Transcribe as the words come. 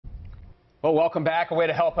Well, welcome back. A way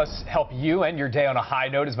to help you end your day on a high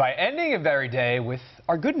note is by ending a very day with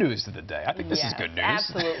our good news of the day. I think this is good news.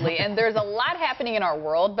 Absolutely. And there's a lot happening in our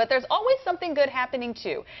world, but there's always something good happening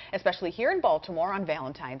too, especially here in Baltimore on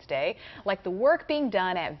Valentine's Day, like the work being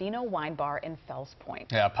done at Vino Wine Bar in Fells Point.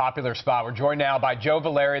 Yeah, a popular spot. We're joined now by Joe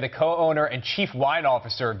Valeri, the co-owner and chief wine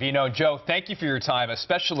officer of Vino. Joe, thank you for your time,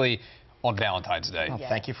 especially on Valentine's Day. Well,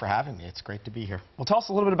 thank you for having me. It's great to be here. Well, tell us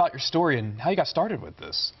a little bit about your story and how you got started with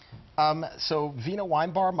this. So Vino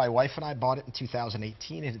Wine Bar, my wife and I bought it in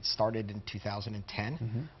 2018. It had started in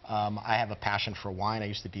 2010. I have a passion for wine. I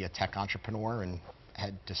used to be a tech entrepreneur and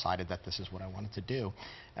had decided that this is what I wanted to do.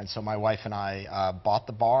 And so my wife and I bought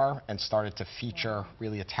the bar and started to feature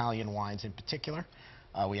really Italian wines in particular.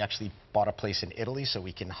 We actually bought a place in Italy so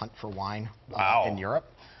we can hunt for wine in Europe.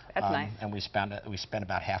 That's nice. And we spent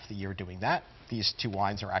about half the year doing that. These two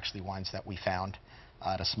wines are actually wines that we found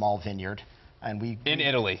at a small vineyard. And in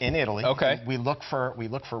Italy. In Italy. Okay. We look for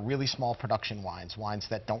really small production wines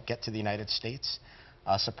that don't get to the United States.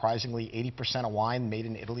 Surprisingly, 80% of wine made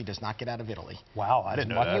in Italy does not get out of Italy. Wow, I didn't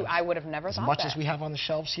know that. I would have never thought that. As much as we have on the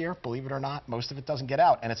shelves here, believe it or not, most of it doesn't get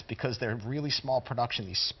out, and it's because they're really small production.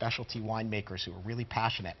 These specialty winemakers who are really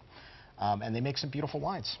passionate, and they make some beautiful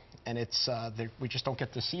wines. And we just don't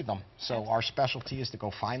get to see them. So our specialty is to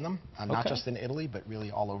go find them, not just in Italy, but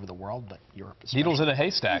really all over the world, but Europe especially. Needles in a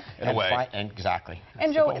haystack, in a way. Exactly.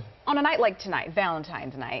 And Joe, on a night like tonight,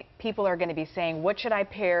 Valentine's night, people are going to be saying, what should I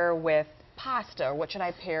pair with pasta, or what should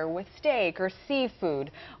I pair with steak or seafood?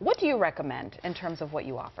 What do you recommend in terms of what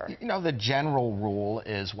you offer? You know, the general rule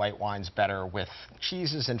is white wine's better with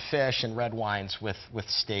cheeses and fish, and red wines with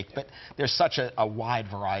steak, but there's such a wide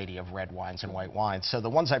variety of red wines and white wines. So the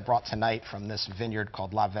ones I brought tonight from this vineyard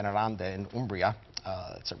called La Veneranda in Umbria,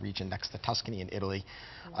 it's a region next to Tuscany in Italy.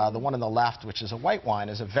 The one on the left, which is a white wine,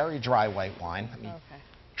 is a very dry white wine. Let me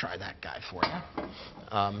try that guy for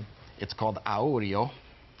you. It's called Aurio.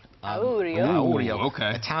 Aurio.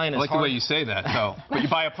 Okay. Italian is I like hard. the way you say that, though. But you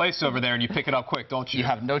buy a place over there and you pick it up quick, don't you? You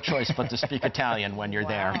have no choice but to speak Italian when you're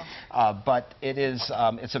there. But it's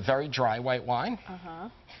a very dry white wine.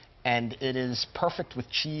 And it is perfect with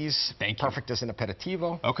cheese. Perfect as an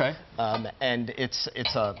aperitivo. Okay. And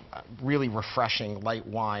it's a really refreshing light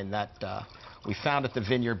wine that we found at the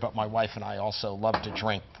vineyard, but my wife and I also love to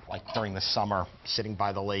drink, like during the summer, sitting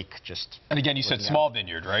by the lake, just. And again, you said small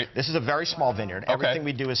vineyard, right? This is a very small vineyard. Everything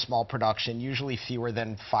we do is small production, usually fewer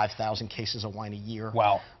than 5,000 cases of wine a year.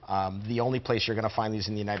 Wow. The only place you're going to find these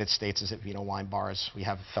in the United States is at Vino Wine Bars. We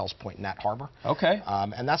have Fells Point in Nat Harbor. Okay.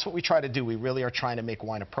 And that's what we try to do. We really are trying to make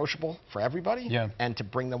wine approachable for everybody, and to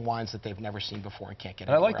bring them wines that they've never seen before and can't get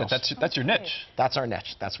anywhere else. And I like that. That's your niche. That's our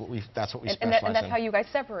niche. That's what we specialize in. And that's how you guys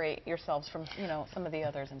separate yourselves from some of the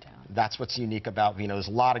others in town. That's what's unique about Vino. There's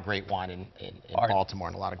a lot of great wine in Baltimore,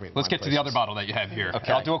 and a lot of great wine. Let's get to the other bottle that you have here.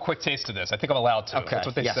 Okay. I'll do a quick taste of this. I think I'm allowed to. That's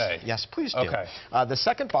what they say. Yes, please do. Okay. The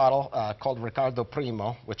second bottle, called Riccardo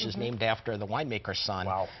Primo, which is named after the winemaker's son,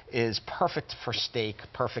 is perfect for steak,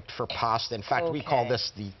 perfect for pasta. In fact, we call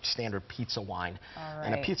this the standard pizza wine.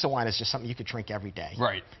 And a pizza wine is just something you could drink every day.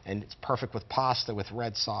 Right. And it's perfect with pasta, with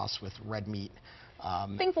red sauce, with red meat.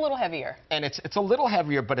 Things a little heavier. And it's a little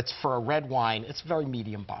heavier, but it's for a red wine. It's very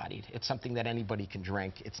medium-bodied. It's something that anybody can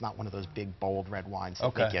drink. It's not one of those big, bold red wines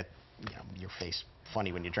that make your face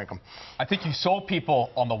funny when you drink them. I think you sold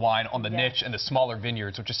people on the wine, on the niche and the smaller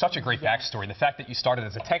vineyards, which is such a great backstory. The fact that you started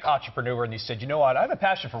as a tech entrepreneur and you said, you know what, I have a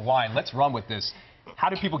passion for wine. Let's run with this. How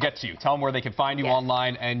do people get to you? Tell them where they can find you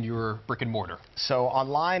online and your brick and mortar. So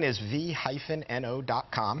online is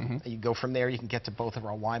v-no.com. You go from there, you can get to both of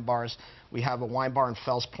our wine bars. We have a wine bar in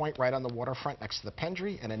Fells Point right on the waterfront next to the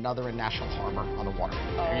Pendry, and another in National Harbor on the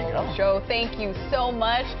waterfront. There you go. Joe, thank you so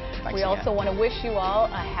much. We also want to wish you all a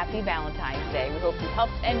happy Valentine's Day. We hope you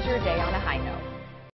helped end your day on a high note.